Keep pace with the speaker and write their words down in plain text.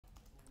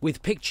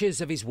With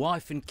pictures of his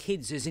wife and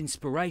kids as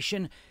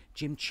inspiration,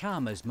 Jim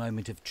Chalmers'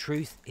 moment of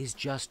truth is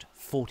just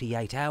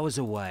 48 hours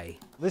away.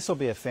 This will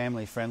be a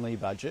family-friendly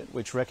budget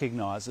which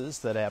recognises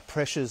that our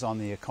pressures on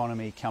the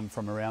economy come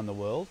from around the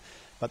world,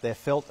 but they're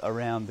felt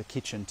around the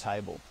kitchen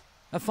table.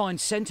 A fine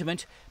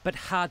sentiment, but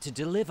hard to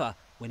deliver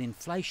when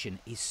inflation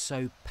is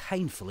so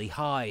painfully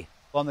high.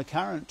 On the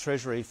current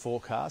Treasury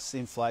forecasts,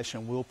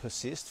 inflation will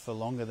persist for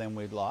longer than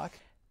we'd like.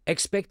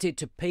 Expected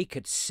to peak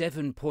at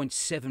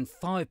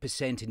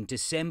 7.75% in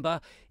December,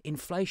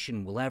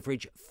 inflation will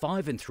average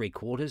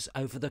 5.75%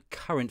 over the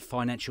current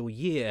financial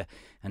year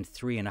and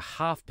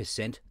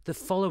 3.5% the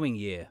following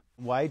year.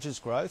 Wages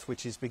growth,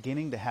 which is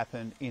beginning to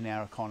happen in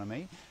our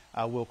economy,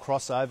 will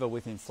cross over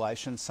with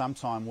inflation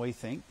sometime, we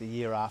think, the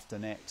year after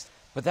next.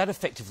 But that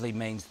effectively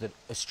means that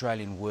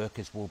Australian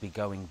workers will be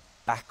going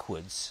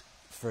backwards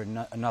for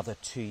another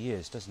 2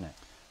 years, doesn't it?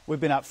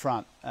 We've been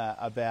upfront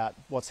about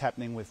what's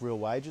happening with real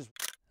wages.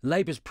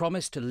 Labor's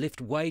promise to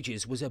lift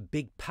wages was a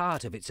big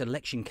part of its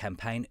election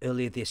campaign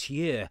earlier this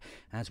year,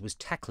 as was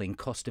tackling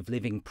cost of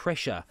living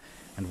pressure.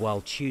 And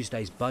while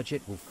Tuesday's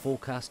budget will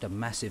forecast a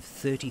massive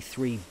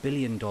 $33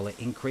 billion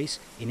increase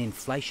in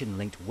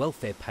inflation-linked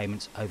welfare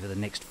payments over the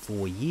next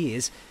 4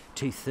 years,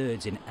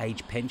 2/3 in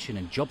age pension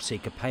and job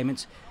seeker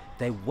payments,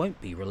 there won't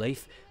be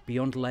relief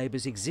beyond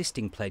Labor's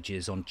existing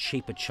pledges on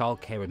cheaper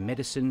childcare and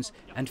medicines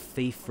and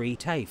fee-free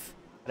TAFE.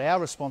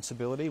 Our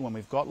responsibility when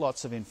we've got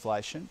lots of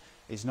inflation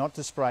is not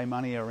to spray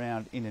money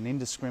around in an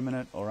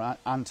indiscriminate or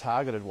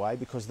untargeted way,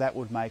 because that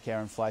would make our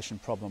inflation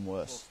problem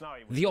worse.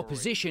 The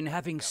opposition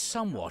having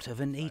somewhat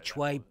of an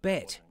each-way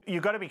bet.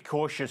 You've got to be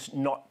cautious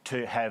not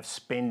to have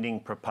spending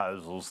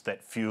proposals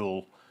that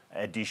fuel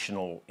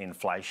additional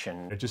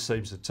inflation. It just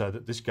seems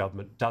that this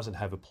government doesn't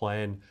have a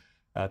plan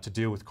to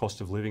deal with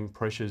cost of living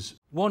pressures.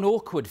 One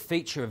awkward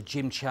feature of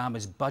Jim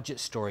Chalmers' budget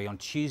story on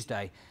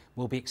Tuesday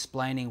will be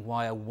explaining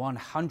why a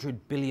 $100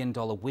 billion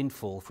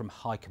windfall from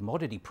high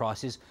commodity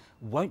prices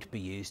won't be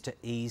used to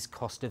ease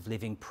cost of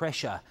living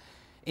pressure.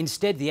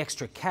 Instead, the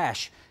extra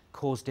cash,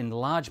 caused in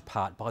large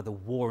part by the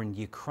war in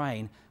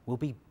Ukraine, will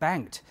be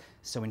banked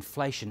so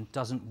inflation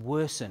doesn't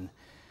worsen.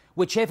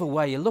 Whichever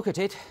way you look at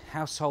it,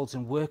 households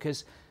and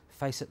workers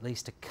face at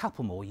least a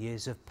couple more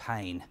years of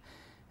pain.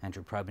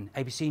 Andrew Probyn,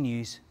 ABC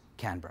News,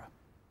 Canberra.